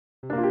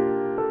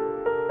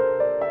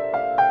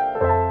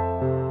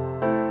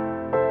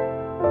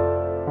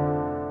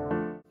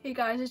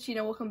guys, it's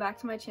Gina. Welcome back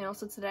to my channel.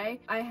 So today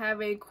I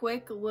have a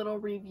quick little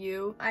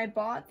review. I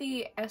bought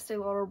the Estee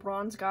Lauder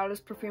Bronze Goddess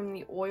perfume in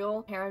the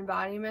oil hair and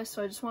body mist,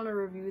 so I just want to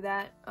review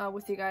that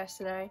with you guys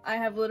today. I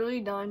have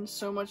literally done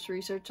so much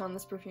research on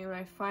this perfume and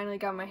I finally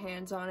got my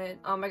hands on it.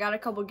 I got a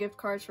couple gift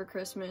cards for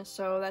Christmas,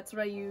 so that's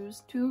what I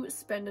used to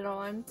spend it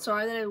on.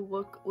 Sorry that I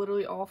look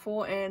literally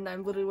awful and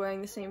I'm literally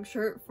wearing the same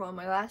shirt from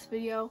my last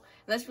video, and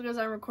that's because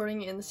I'm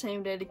recording it in the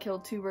same day to kill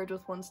two birds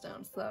with one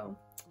stone. So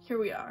here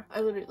we are.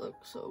 I literally look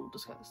so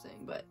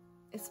disgusting, but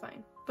it's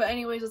fine. But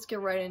anyways, let's get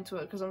right into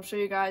it because I'm sure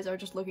you guys are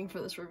just looking for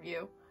this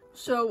review.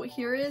 So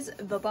here is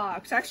the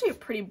box. It's actually a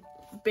pretty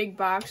big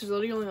box. There's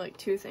literally only like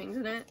 2 things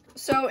in it.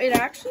 So it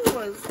actually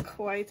was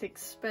quite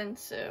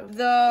expensive.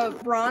 The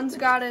Bronze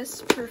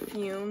Goddess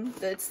perfume,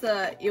 that's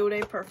the Eau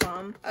De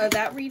Parfum,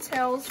 that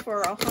retails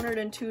for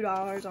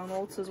 $102 on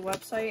Ulta's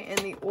website, and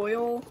the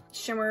oil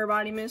shimmer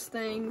body mist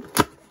thing,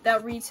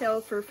 that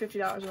retailed for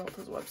 $50 on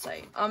Ulta's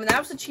website. And that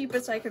was the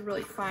cheapest I could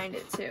really find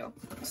it too.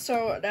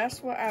 So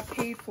that's what I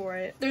paid for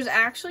it. There's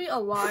actually a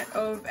lot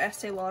of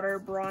Estee Lauder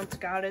Bronze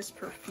Goddess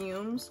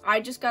perfumes.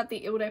 I just got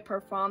the Eau De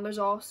Parfum. There's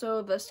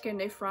also the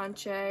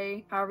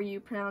fraiche, however you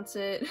pronounce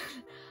it,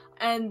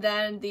 and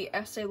then the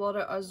Estee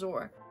Lauder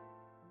Azur.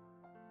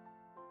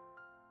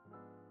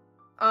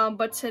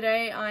 But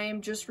today I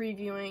am just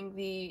reviewing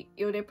the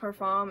Eau De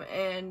Parfum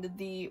and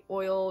the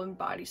oil and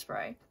body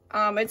spray.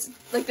 It's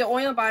like the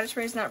oil and body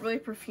spray is not really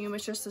perfume,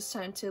 it's just a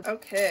scented.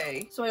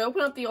 Okay, so I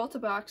open up the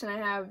Ulta box and I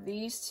have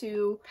these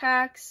 2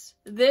 packs.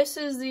 This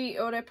is the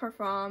Eau De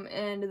Parfum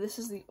and this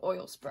is the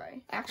oil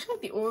spray. I actually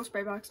like the oil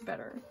spray box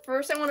better.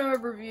 First, I want to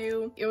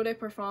review Eau De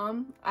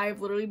Parfum.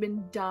 I've literally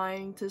been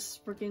dying to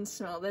freaking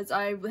smell this.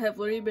 I have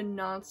literally been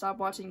non-stop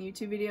watching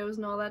YouTube videos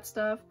and all that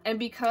stuff. And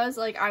because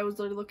like I was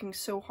literally looking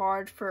so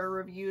hard for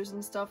reviews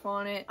and stuff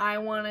on it, I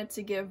wanted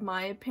to give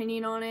my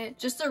opinion on it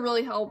just to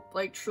really help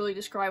like truly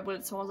describe what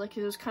it smells like.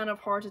 It was kind of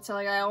hard to tell.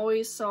 Like I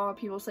always saw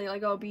people say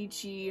like, oh,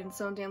 beachy and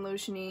suntan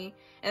lotiony,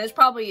 and this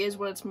probably is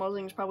what it smells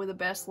like. It's probably the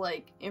best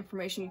like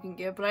information you can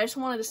give, but I just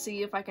wanted to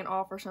see if I can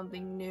offer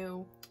something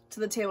new to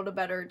the table to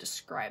better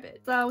describe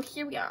it. So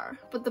here we are.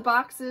 But the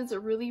boxes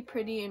are really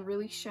pretty and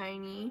really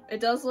shiny.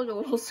 It does look a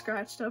little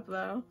scratched up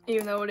though,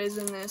 even though it is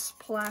in this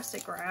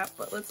plastic wrap,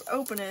 but let's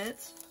open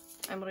it.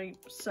 I'm literally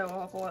so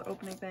awful at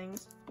opening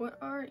things. What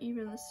are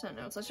even the scent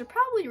notes? I should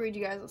probably read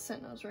you guys the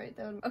scent notes, right?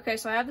 Okay,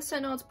 so I have the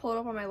scent notes pulled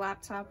up on my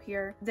laptop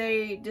here.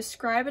 They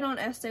describe it on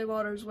Estee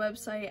Lauder's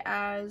website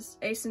as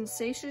a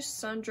sensacious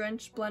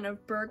sun-drenched blend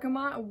of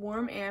bergamot,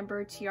 warm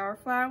amber, tiara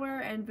flower,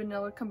 and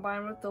vanilla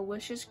combined with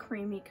delicious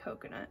creamy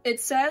coconut. It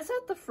says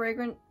that the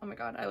fragrance, oh my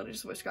god, I literally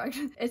just switched guys.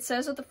 It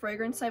says that the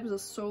fragrance type is a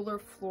solar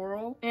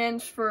floral,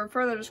 and for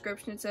further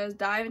description it says,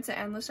 dive into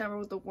endless summer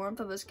with the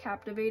warmth of this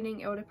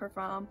captivating Eau De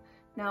Parfum,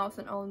 now with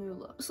an all-new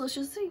look. So let's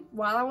just see.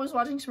 While I was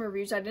watching some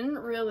reviews, I didn't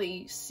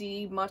really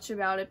see much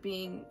about it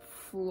being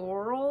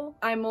floral.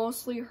 I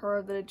mostly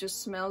heard that it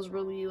just smells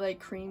really like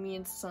creamy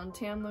and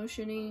suntan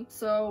lotiony.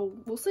 So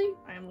we'll see.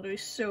 I am literally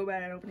so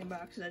bad at opening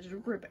boxes. I just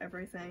rip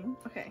everything.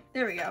 Okay,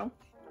 there we go.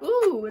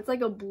 Ooh, it's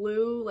like a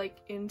blue like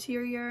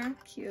interior.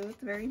 Cute,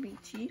 very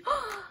beachy.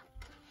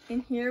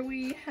 And here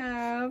we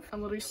have,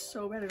 I'm literally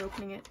so bad at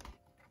opening it.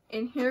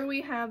 And here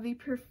we have the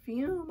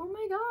perfume. Oh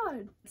my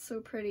god, it's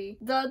so pretty.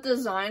 The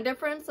design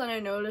difference that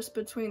I noticed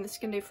between the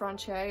Skin de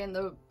Fraiche and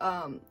the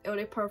Eau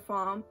De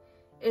Parfum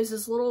is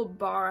this little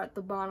bar at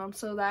the bottom.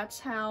 So that's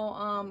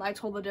how I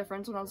told the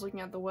difference when I was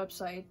looking at the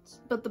website.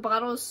 But the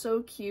bottle is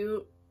so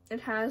cute.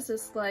 It has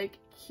this like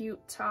cute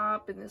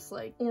top and this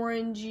like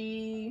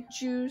orangey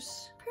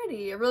juice.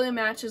 Pretty. It really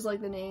matches like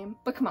the name.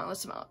 But come on, let's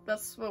smell it.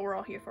 That's what we're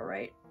all here for,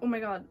 right? Oh my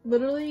god,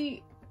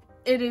 literally.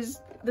 It is,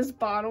 this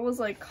bottle is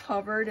like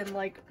covered in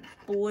like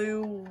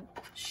blue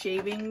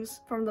shavings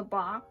from the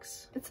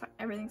box. It's fine,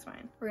 everything's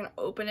fine. We're gonna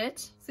open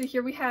it. So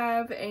here we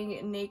have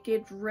a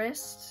naked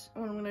wrist.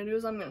 What I'm gonna do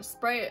is I'm gonna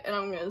spray it and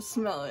I'm gonna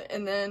smell it,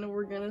 and then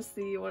we're gonna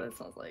see what it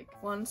smells like.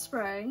 One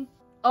spray.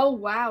 Oh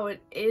wow,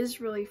 it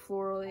is really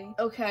florally.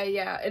 Okay,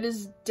 yeah, it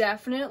is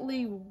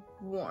definitely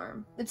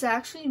warm. It's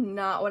actually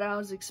not what I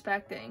was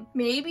expecting.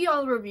 Maybe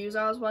all the reviews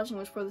I was watching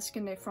was for the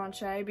Skin de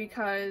Fraiche,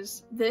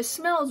 because this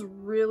smells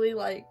really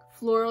like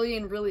florally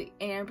and really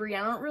ambery.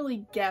 I don't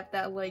really get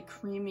that like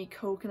creamy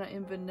coconut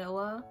and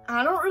vanilla.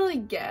 I don't really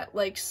get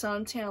like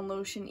suntan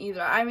lotion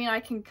either. I mean, I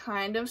can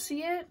kind of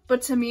see it,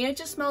 but to me it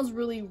just smells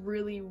really,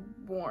 really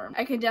warm.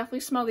 I can definitely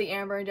smell the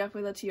amber and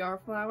definitely the tiara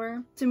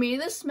flower. To me,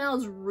 this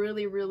smells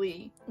really,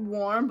 really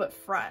warm but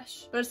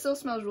fresh, but it still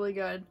smells really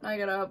good. I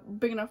got a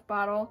big enough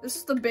bottle. This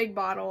is the big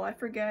bottle. I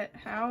forget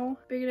how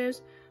big it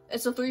is.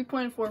 It's a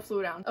 3.4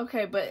 fluid ounce.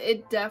 Okay, but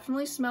it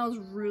definitely smells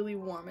really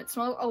warm. It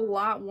smells a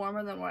lot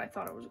warmer than what I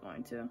thought it was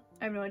going to.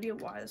 I have no idea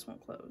why this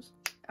won't close.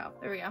 Oh,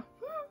 there we go.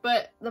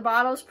 But the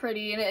bottle's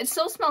pretty and it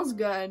still smells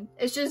good.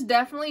 It's just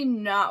definitely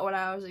not what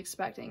I was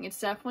expecting. It's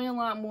definitely a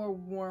lot more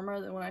warmer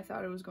than what I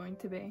thought it was going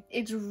to be.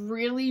 It's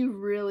really,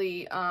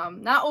 really,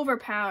 not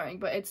overpowering,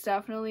 but it's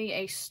definitely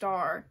a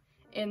star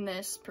in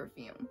this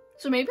perfume.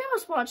 So maybe I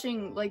was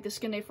watching like the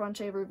Skin de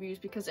Franche reviews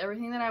because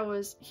everything that I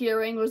was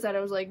hearing was that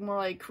it was like more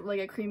like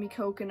a creamy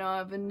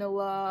coconut,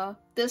 vanilla.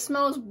 This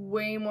smells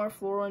way more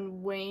floral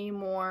and way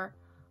more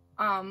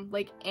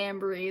like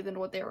ambery than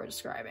what they were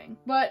describing.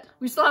 But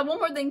we still have one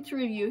more thing to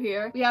review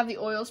here. We have the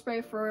oil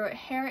spray for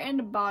hair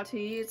and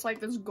body. It's like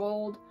this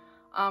gold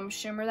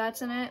shimmer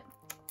that's in it.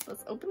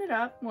 Let's open it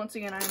up. Once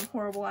again, I'm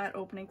horrible at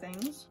opening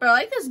things. But I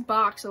like this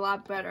box a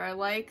lot better. I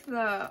like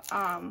the,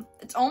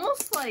 it's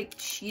almost like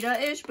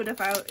cheetah-ish, but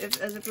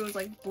as if it was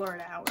like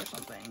blurred out or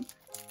something.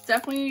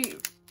 Definitely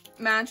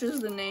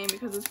matches the name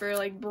because it's very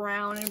like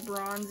brown and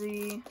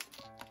bronzy.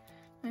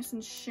 Nice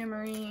and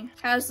shimmery.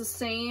 Has the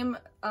same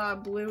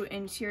blue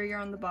interior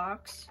on the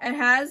box. It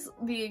has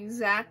the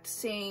exact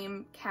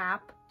same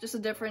cap, just a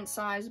different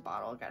size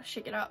bottle. Gotta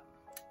shake it up.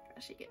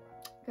 Gotta shake it.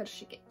 Gotta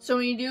shake it. So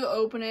when you do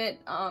open it,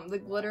 the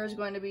glitter is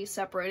going to be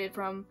separated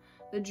from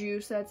the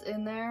juice that's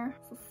in there.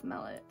 Let's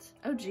smell it.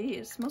 Oh geez,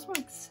 it smells more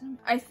like cinnamon.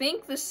 I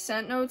think the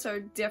scent notes are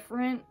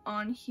different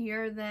on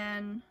here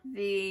than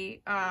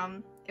the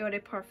Eau De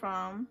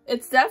Parfum.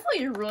 It's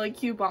definitely a really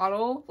cute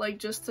bottle, like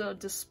just to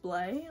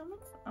display.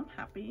 I'm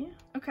happy.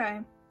 Okay.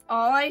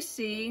 All I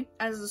see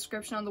as a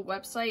description on the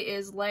website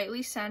is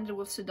lightly scented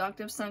with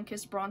seductive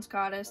sun-kissed bronze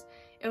goddess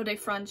Eau De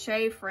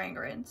Franche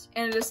fragrance,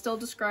 and it is still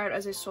described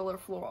as a solar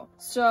floral.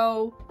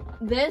 So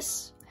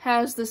this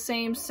has the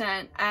same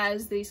scent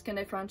as the Skin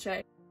de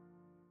Franche.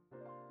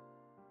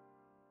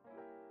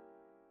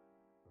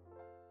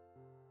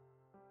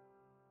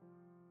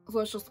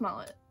 Let's just smell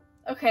it.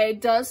 Okay,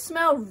 it does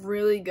smell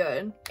really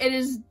good. It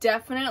is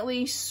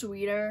definitely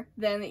sweeter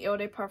than the Eau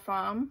De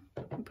Parfum.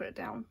 Put it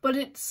down. But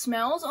it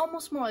smells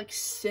almost more like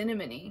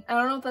cinnamony. I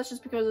don't know if that's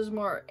just because there's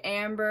more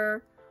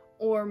amber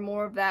or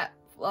more of that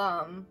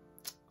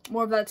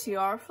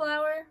tiara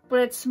flower, but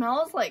it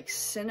smells like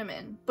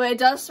cinnamon. But it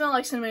does smell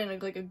like cinnamon in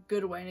like a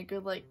good way, in a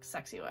good like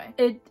sexy way.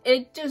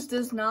 It just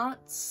does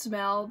not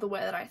smell the way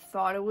that I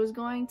thought it was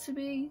going to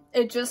be.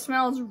 It just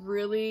smells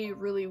really,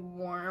 really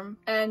warm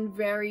and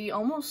very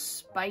almost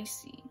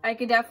spicy. I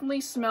could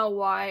definitely smell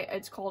why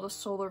it's called a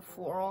solar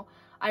floral.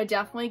 I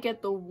definitely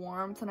get the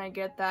warmth and I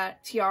get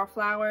that tiara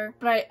flower,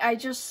 but I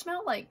just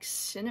smell like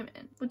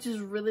cinnamon, which is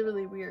really,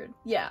 really weird.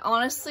 Yeah,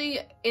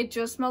 honestly, it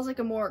just smells like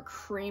a more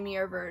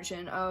creamier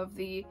version of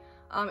the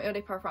Eau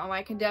De Parfum.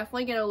 I can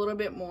definitely get a little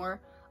bit more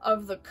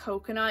of the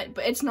coconut,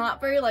 but it's not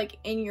very like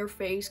in your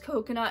face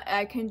coconut.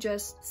 I can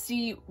just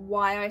see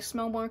why I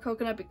smell more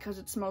coconut because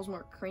it smells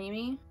more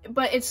creamy,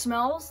 but it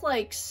smells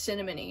like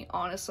cinnamony,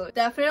 honestly.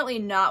 Definitely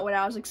not what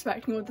I was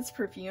expecting with this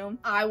perfume.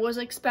 I was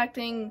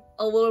expecting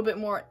a little bit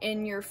more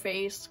in your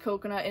face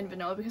coconut and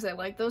vanilla because I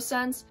like those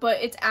scents,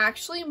 but it's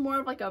actually more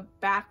of like a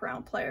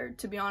background player,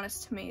 to be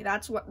honest. To me,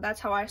 that's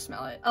how I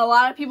smell it. A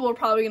lot of people are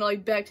probably gonna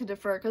like beg to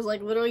differ because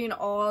like literally in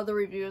all the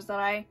reviews that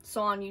I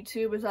saw on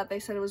YouTube is that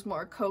they said it was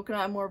more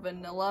coconut and more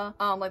vanilla,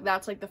 like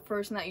that's like the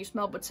first thing that you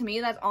smell, but to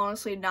me that's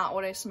honestly not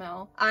what I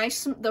smell.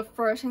 The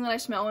first thing that I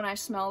smell when I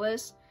smell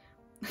this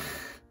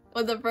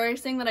but the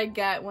first thing that I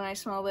get when I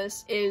smell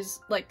this is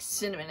like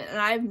cinnamon, and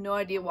I have no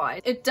idea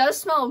why. It does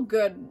smell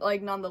good,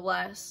 like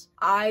nonetheless.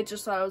 I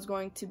just thought it was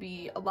going to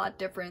be a lot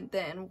different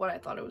than what I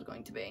thought it was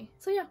going to be.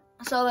 So yeah,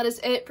 so that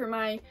is it for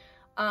my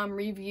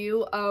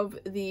review of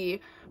the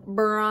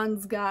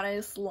Bronze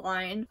Goddess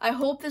line. I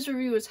hope this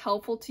review was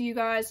helpful to you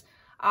guys.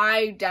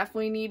 I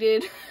definitely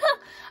needed,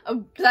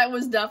 because I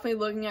was definitely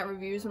looking at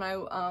reviews when I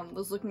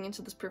was looking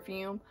into this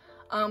perfume.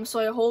 So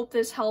I hope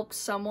this helped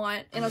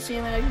somewhat, and I'll see you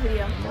in my next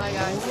video. Bye,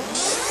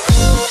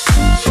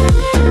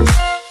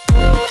 guys.